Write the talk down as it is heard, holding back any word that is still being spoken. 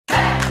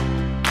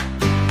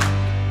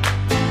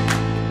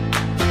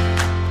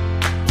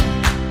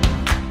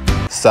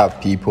What's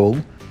up,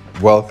 people?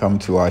 Welcome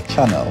to our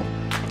channel.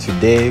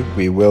 Today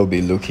we will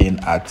be looking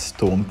at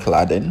stone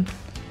cladding.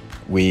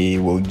 We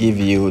will give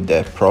you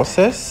the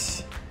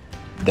process,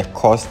 the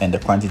cost and the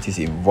quantities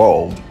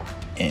involved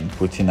in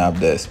putting up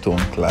the stone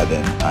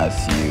cladding as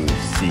you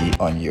see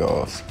on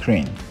your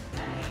screen.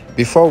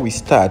 Before we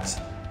start,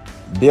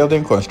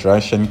 building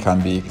construction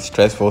can be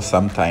stressful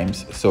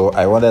sometimes, so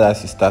I wanted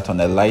us to start on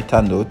a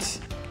lighter note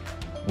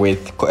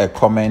with a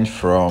comment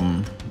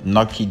from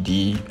Noki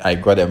D I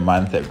got a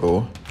month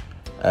ago.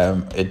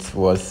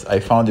 I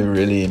found it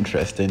really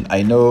interesting.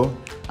 I know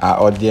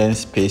our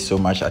audience pays so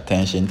much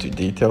attention to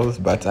details,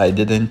 but I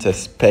didn't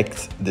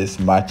expect this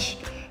much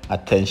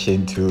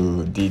attention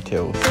to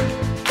details.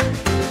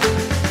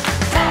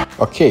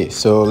 Okay,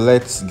 so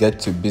let's get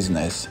to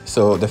business.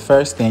 So the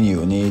first thing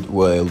you need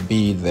will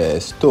be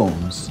the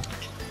stones.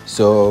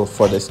 So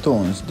for the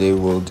stones, they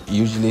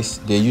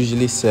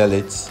usually sell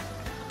it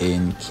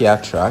in Kia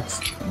trucks.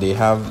 They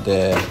have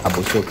the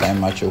Abosokai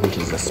Macho, which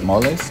is the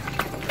smallest.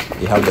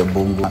 They have the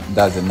Bongo,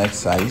 that's the next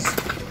size,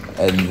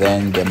 and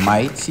then the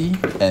Mighty,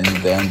 and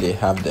then they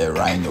have the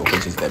Rhino,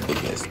 which is the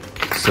biggest.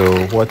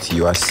 So what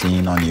you are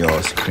seeing on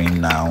your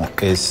screen now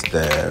is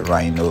the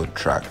Rhino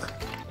truck.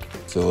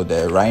 So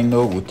the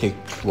Rhino will take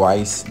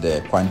twice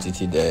the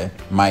quantity the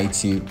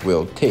Mighty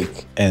will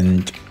take,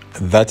 and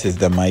that is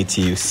the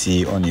Mighty you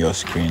see on your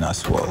screen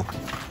as well.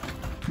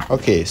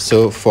 Okay,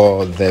 so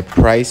for the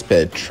price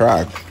per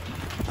truck,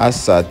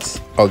 as at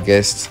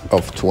August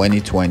of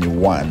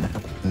 2021,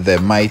 the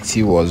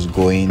Mighty was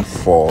going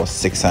for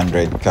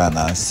 600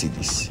 Ghana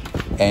cedis,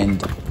 and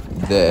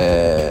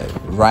the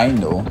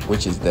Rhino,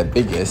 which is the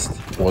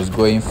biggest, was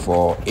going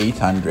for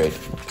 800.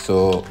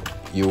 So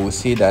you will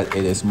see that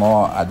it is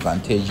more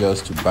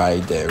advantageous to buy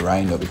the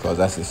Rhino because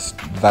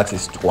that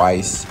is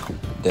twice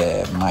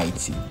the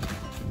Mighty.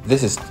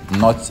 This is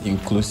not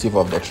inclusive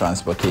of the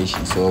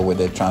transportation. So with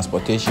the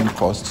transportation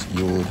cost,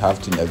 you would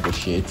have to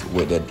negotiate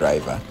with the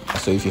driver.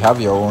 So if you have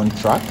your own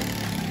truck,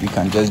 you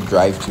can just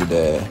drive to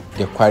the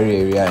quarry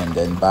area and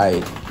then buy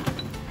it.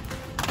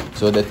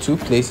 So the two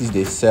places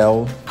they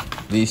sell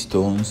these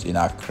stones in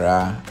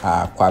Accra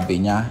are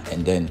Kwabenya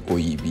and then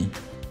Oyibi.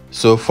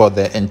 So for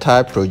the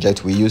entire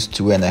project, we used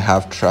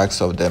 2.5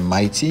 trucks of the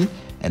Mighty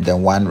and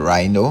then 1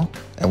 Rhino,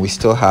 and we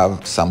still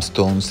have some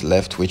stones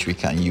left which we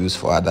can use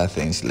for other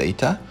things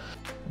later.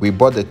 We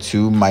bought the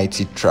 2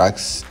 Mighty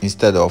trucks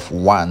instead of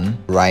 1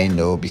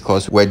 Rhino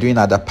because we're doing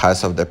other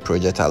parts of the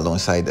project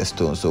alongside the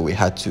stones, so we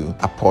had to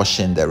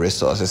apportion the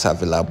resources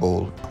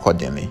available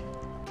accordingly.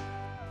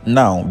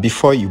 Now,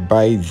 before you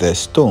buy the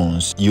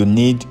stones, you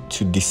need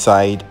to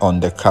decide on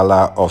the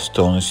color of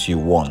stones you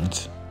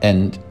want,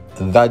 and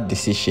that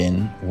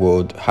decision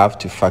would have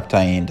to factor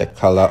in the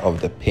color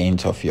of the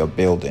paint of your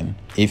building.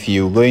 If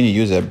you're going to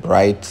use a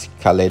bright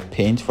colored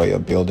paint for your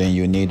building,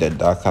 you need a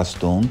darker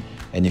stone,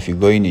 and if you're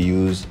going to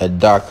use a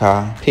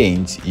darker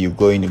paint, you're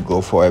going to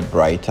go for a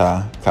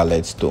brighter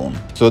colored stone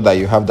so that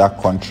you have that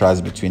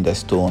contrast between the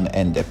stone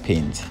and the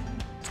paint.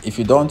 If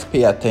you don't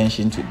pay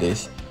attention to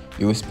this,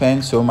 you will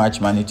spend so much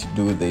money to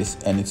do this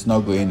and it's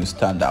not going to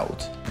stand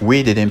out.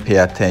 We didn't pay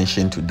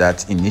attention to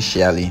that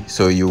initially,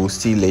 so you will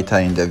see later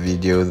in the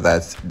video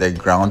that the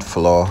ground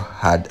floor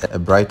had a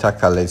brighter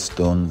colored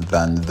stone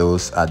than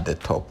those at the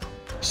top.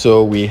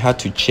 So we had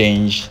to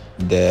change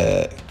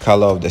the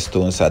color of the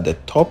stones at the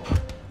top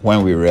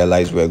when we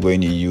realized we're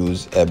going to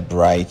use a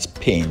bright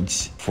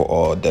paint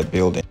for the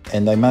building.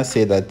 And I must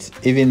say that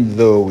even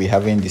though we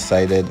haven't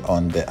decided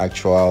on the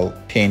actual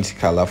paint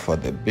color for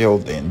the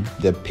building,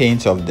 the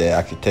paint of the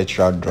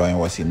architectural drawing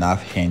was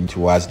enough hint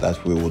to us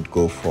that we would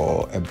go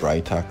for a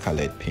brighter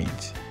colored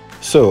paint.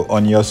 So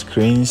on your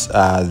screens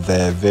are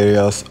the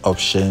various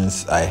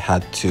options I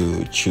had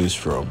to choose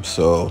from.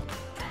 So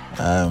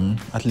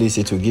at least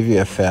it will give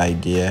you a fair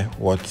idea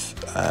what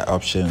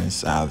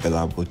options are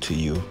available to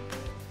you.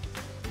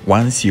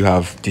 Once you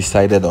have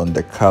decided on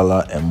the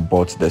color and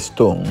bought the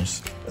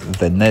stones,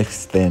 the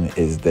next thing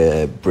is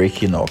the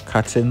breaking or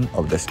cutting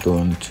of the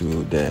stone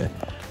to the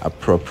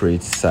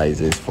appropriate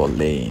sizes for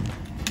laying.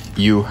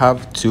 You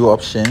have 2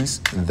 options,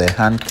 the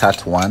hand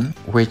cut one,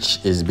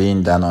 which is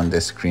being done on the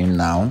screen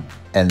now,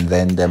 and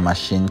then the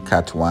machine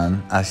cut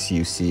one as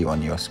you see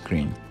on your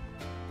screen.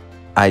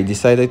 I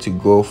decided to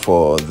go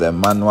for the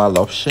manual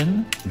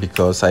option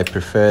because I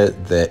prefer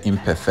the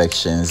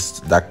imperfections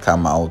that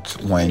come out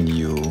when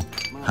you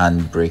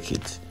hand break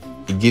it.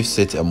 It gives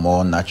it a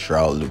more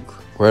natural look,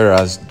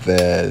 whereas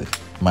the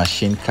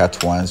machine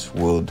cut ones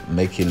would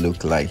make it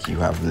look like you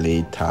have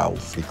laid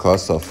tiles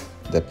because of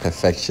the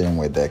perfection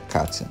with the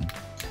cutting.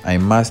 I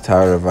must,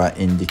 however,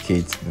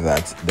 indicate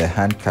that the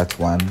hand cut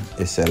one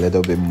is a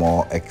little bit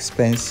more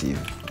expensive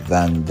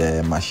than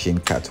the machine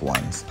cut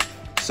ones.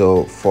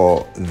 So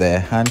for the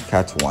hand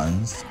cut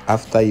ones,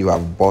 after you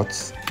have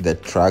bought the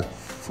truck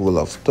full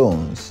of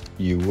stones,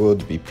 you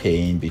would be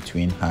paying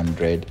between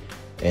 100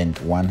 and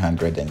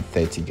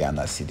 130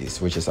 Ghana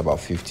cedis, which is about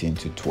 $15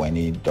 to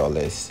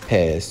 $20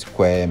 per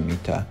square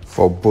meter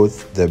for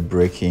both the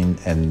breaking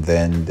and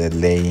then the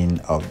laying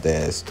of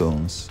the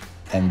stones.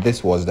 and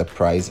this was the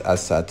price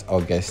as at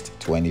August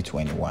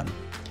 2021.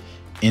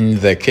 In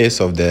the case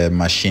of the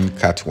machine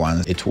cut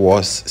ones, it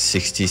was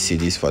 60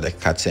 cedis for the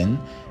cutting,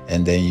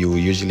 and then you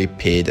usually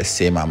pay the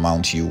same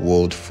amount you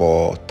would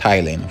for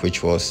tiling,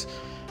 which was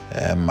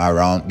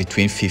around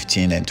between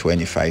 15 and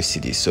 25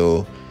 cedis.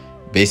 So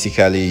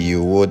basically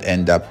you would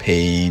end up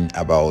paying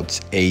about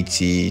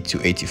 80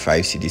 to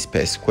 85 cedis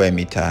per square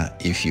meter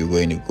if you're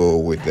going to go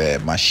with the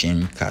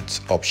machine cut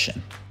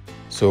option.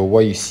 So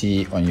what you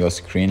see on your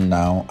screen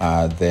now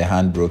are the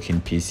hand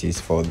broken pieces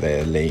for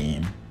the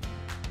laying.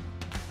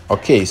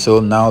 Okay, so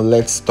now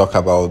let's talk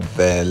about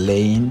the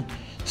laying.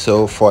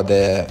 So for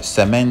the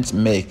cement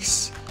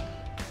mix,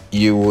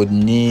 you would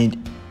need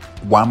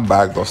 1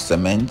 bag of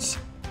cement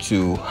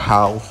to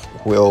half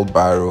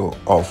wheelbarrow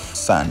of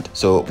sand.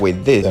 So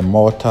with this, the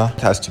mortar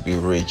has to be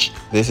rich.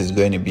 This is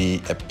going to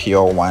be a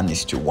pure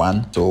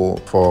 1:1. So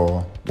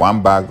for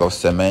 1 bag of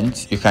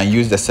cement, you can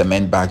use the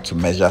cement bag to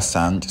measure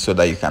sand so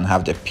that you can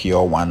have the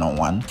pure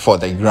 1:1 for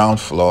the ground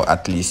floor,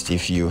 at least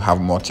if you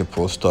have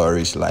multiple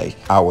stories like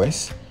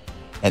ours.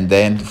 And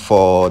then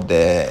for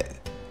the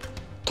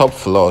top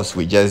floors,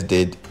 we just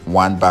did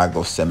 1 bag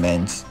of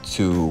cement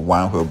to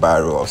 1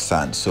 wheelbarrow of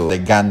sand. So the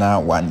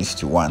Ghana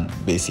 1:1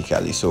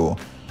 basically. So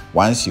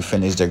once you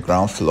finish the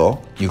ground floor,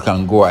 you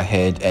can go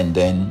ahead and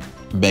then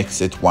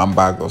mix it 1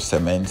 bag of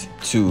cement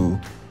to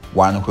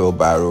 1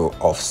 wheelbarrow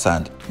of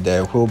sand.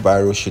 The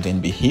wheelbarrow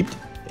shouldn't be heaped,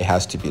 it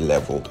has to be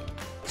leveled.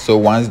 So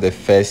once the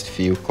first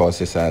few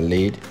courses are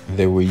laid,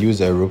 they will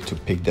use a rope to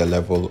pick the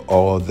level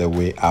all the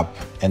way up,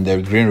 and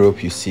the green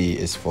rope you see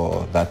is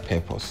for that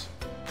purpose.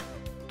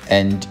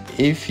 And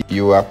if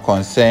you are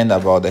concerned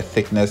about the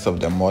thickness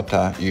of the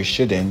mortar, you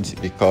shouldn't,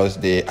 because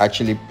they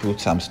actually put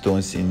some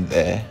stones in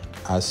there,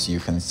 as you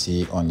can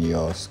see on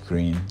your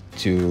screen,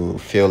 to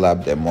fill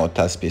up the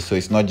mortar space. So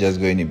it's not just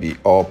going to be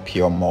all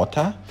pure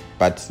mortar,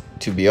 but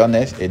to be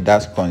honest, it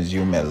does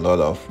consume a lot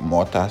of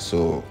mortar,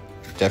 so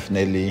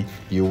definitely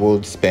you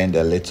will spend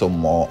a little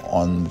more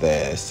on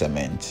the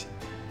cement.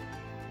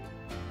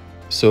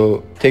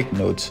 So take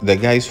note, the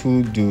guys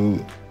who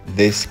do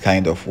this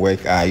kind of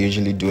work are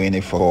usually doing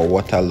it for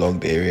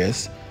waterlogged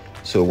areas.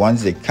 So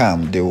once they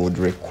come, they would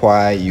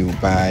require you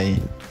buy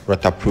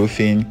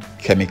waterproofing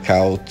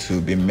chemical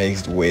to be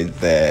mixed with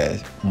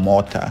the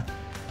mortar.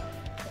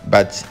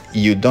 But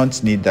you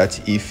don't need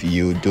that if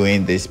you're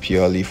doing this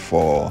purely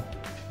for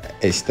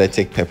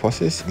aesthetic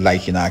purposes,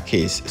 like in our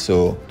case.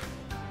 So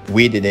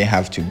we didn't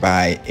have to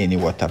buy any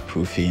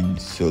waterproofing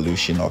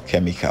solution or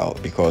chemical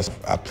because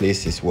our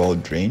place is well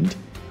drained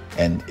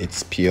and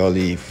it's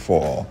purely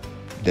for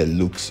the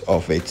looks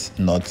of it,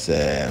 not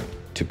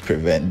to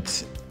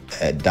prevent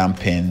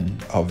damping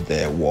of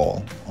the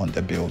wall on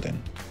the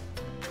building.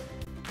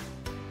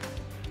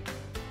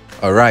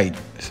 All right,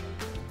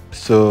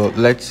 so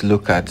let's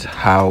look at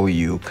how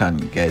you can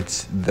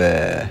get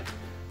the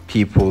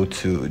people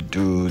to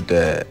do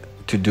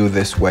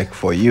this work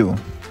for you.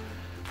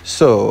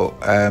 So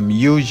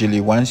usually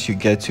once you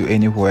get to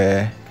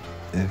anywhere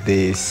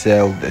they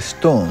sell the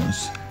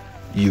stones,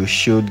 you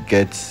should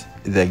get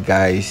the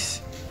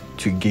guys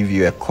to give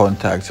you a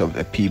contact of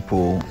the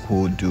people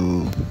who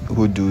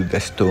do the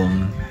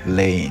stone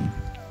laying.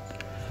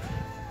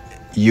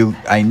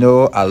 I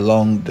know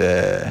along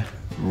the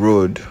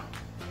road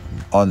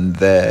on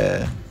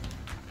the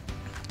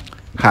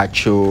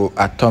Hacho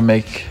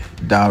Atomic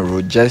Down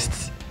Road,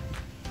 just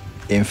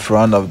in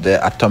front of the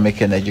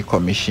Atomic Energy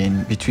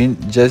Commission, between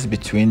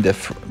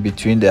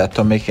the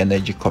Atomic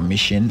Energy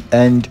Commission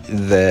and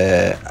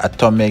the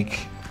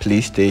Atomic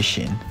Police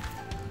Station,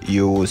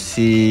 you will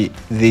see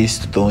these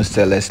stone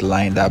sellers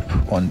lined up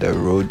on the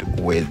road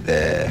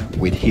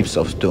with heaps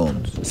of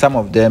stones. Some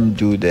of them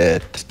do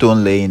the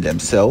stone laying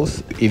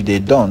themselves. If they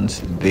don't,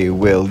 they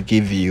will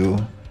give you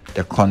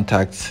the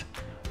contact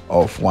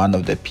of one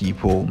of the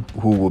people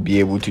who will be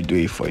able to do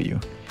it for you.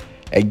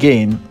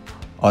 Again,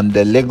 on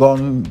the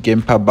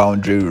Legon-Gempa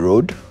boundary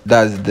road,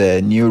 that's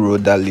the new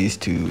road that leads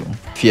to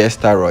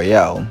Fiesta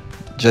Royale,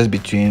 just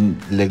between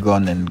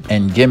Legon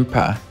and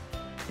Gempa,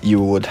 you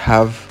would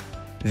have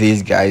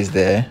these guys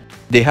there.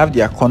 They have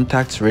their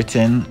contacts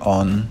written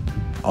on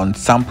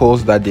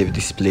samples that they've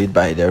displayed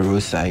by the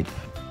roadside.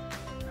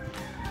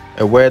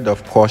 A word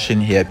of caution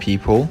here,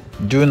 people: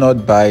 do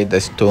not buy the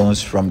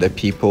stones from the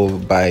people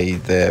by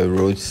the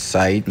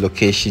roadside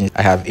locations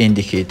I have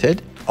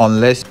indicated,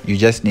 unless you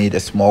just need a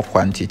small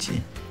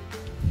quantity.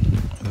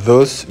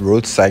 Those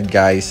roadside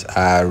guys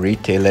are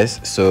retailers,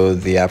 so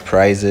their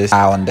prices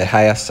are on the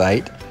higher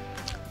side.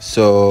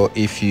 So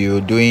if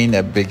you're doing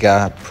a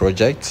bigger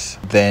project,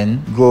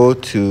 then go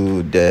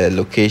to the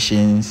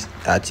locations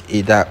at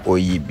either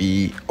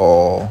OEB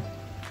or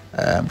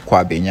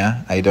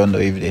Kwabenya. I don't know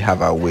if they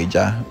have a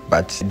wager,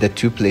 but the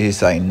two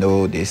places I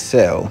know they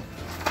sell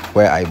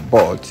where I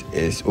bought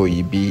is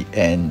OEB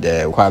and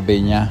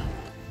Kwabenya.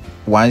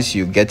 Once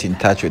you get in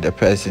touch with the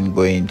person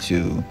going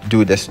to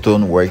do the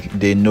stonework,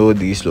 they know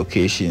these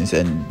locations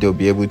and they'll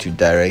be able to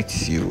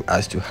direct you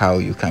as to how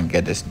you can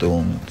get the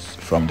stones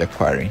from the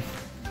quarry.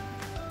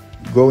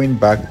 Going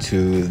back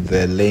to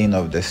the laying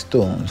of the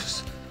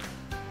stones,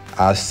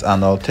 As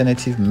an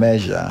alternative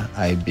measure,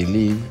 I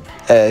believe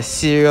a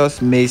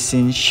serious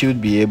mason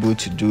should be able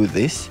to do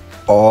this,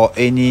 or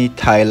any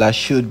tiler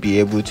should be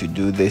able to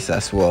do this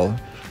as well.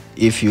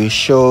 If you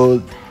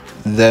show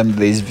them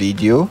this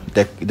video,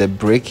 the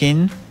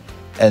breaking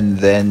and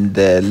then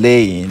the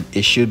laying,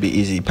 it should be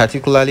easy.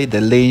 Particularly the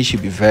laying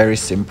should be very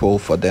simple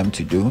for them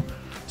to do.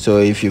 So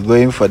if you're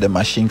going for the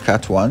machine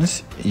cut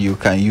ones, you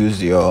can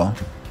use your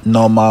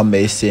normal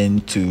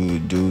mason to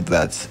do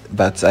that,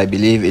 but I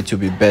believe it would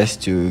be best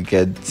to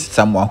get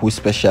someone who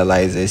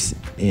specializes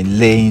in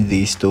laying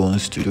these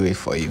stones to do it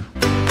for you.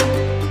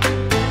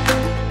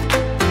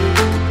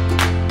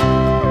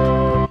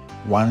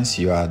 Once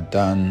you are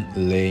done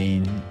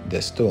laying the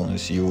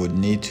stones, you would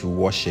need to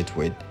wash it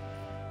with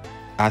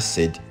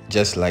acid,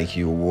 just like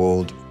you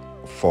would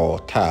for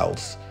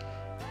tiles.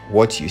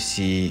 What you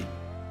see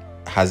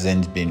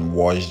hasn't been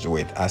washed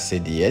with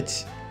acid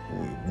yet.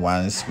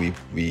 Once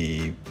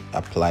we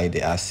apply the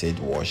acid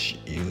wash,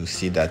 you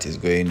see that it's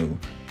going to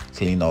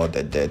clean all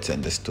the dirt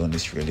and the stone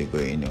is really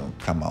going to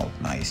come out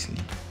nicely.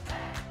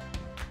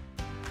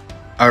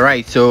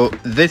 Alright, so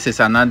this is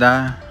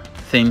another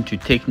thing to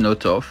take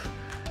note of.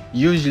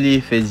 Usually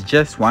if it's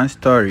just one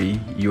story,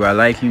 you are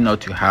likely not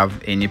to have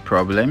any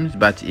problems,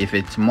 but if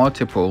it's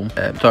multiple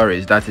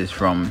stories, that is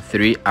from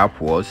 3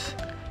 upwards,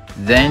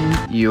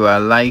 then you are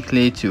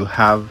likely to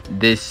have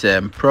this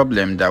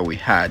problem that we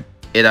had.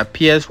 It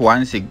appears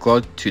once it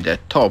got to the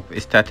top,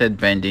 it started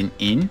bending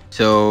in.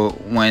 So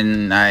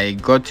when I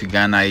got to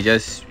Ghana, I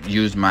just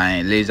used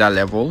my laser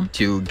level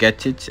to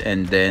get it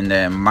and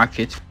then mark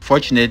it.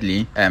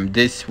 Fortunately,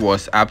 this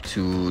was up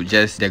to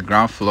just the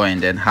ground floor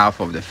and then half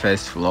of the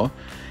first floor.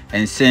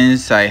 And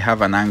since I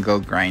have an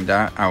angle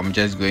grinder, I'm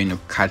just going to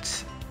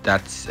cut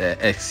that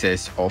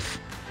excess off.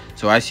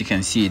 So as you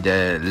can see,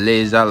 the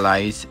laser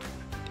light,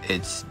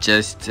 it's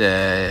just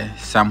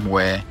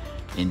somewhere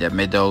in the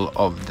middle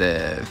of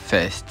the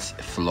first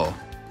floor.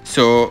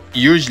 So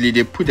usually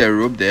they put a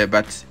rope there,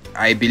 but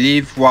I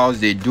believe whilst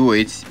they do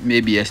it,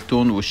 maybe a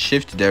stone will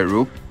shift the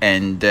rope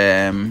and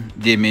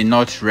they may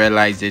not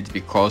realize it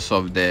because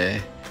of the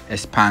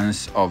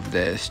expanse of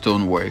the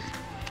stonework.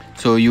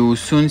 So you will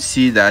soon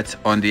see that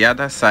on the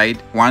other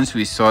side. Once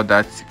we saw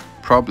that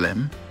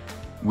problem,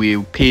 we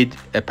paid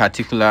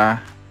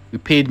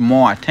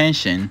more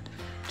attention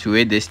to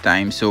it this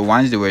time. So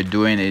once they were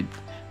doing it,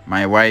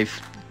 my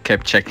wife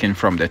kept checking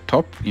from the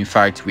top. In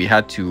fact, we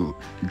had to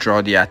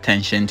draw the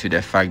attention to the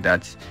fact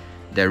that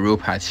the rope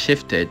had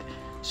shifted.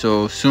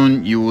 So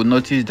soon you will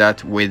notice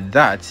that with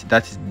that's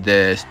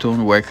the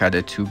stonework at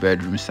the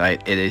 2-bedroom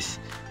side. It is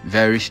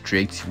very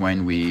strict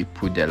when we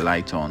put the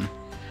light on.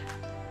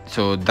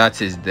 So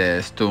that is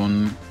the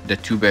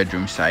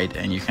 2-bedroom side,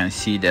 and you can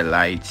see the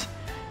light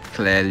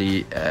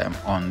clearly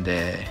on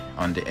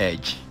the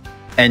edge.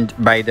 And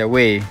by the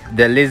way,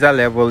 the laser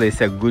level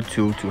is a good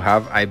tool to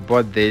have. I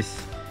bought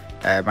this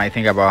I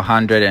think about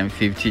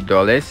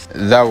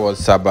 $150. That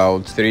was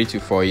about 3 to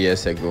 4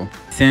 years ago.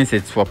 Since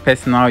it's for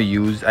personal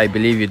use, I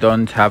believe you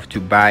don't have to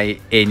buy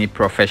any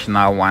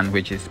professional one,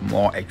 which is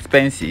more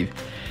expensive.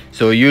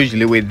 So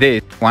usually with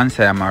this, once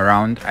I am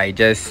around, I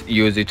just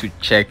use it to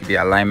check the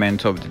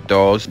alignment of the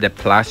doors, the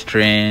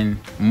plastering,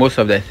 most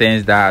of the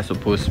things that are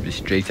supposed to be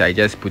straight. I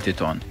just put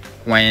it on.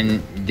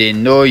 When they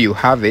know you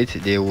have it,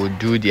 they will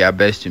do their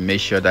best to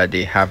make sure that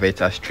they have it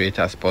as straight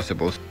as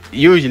possible.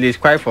 Usually it's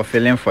quite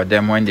fulfilling for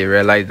them when they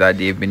realize that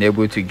they've been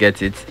able to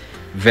get it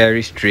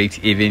very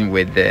straight, even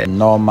with the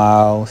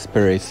normal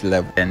spirit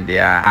level and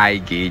their eye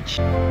gauge.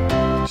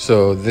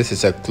 So this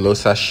is a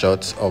closer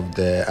shot of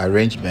the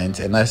arrangement,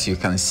 and as you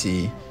can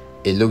see,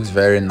 it looks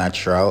very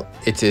natural.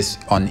 It is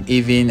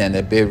uneven and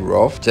a bit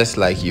rough, just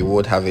like you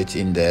would have it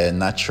in the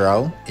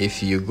natural.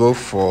 If you go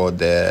for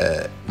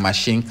the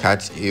machine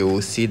cut, you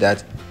will see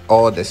that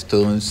all the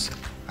stones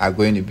are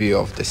going to be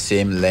of the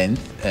same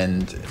length,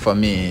 and for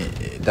me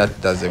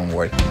that doesn't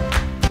work.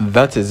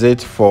 That is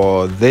it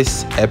for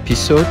this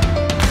episode.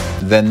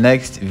 The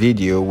next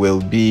video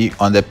will be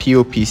on the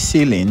POP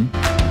ceiling,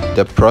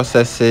 the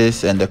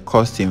processes and the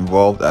cost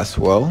involved as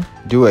well.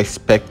 Do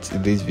expect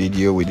this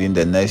video within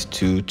the next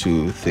 2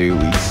 to 3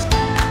 weeks.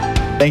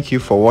 Thank you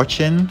for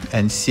watching,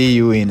 and see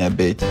you in a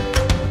bit.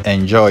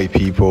 Enjoy,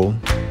 people.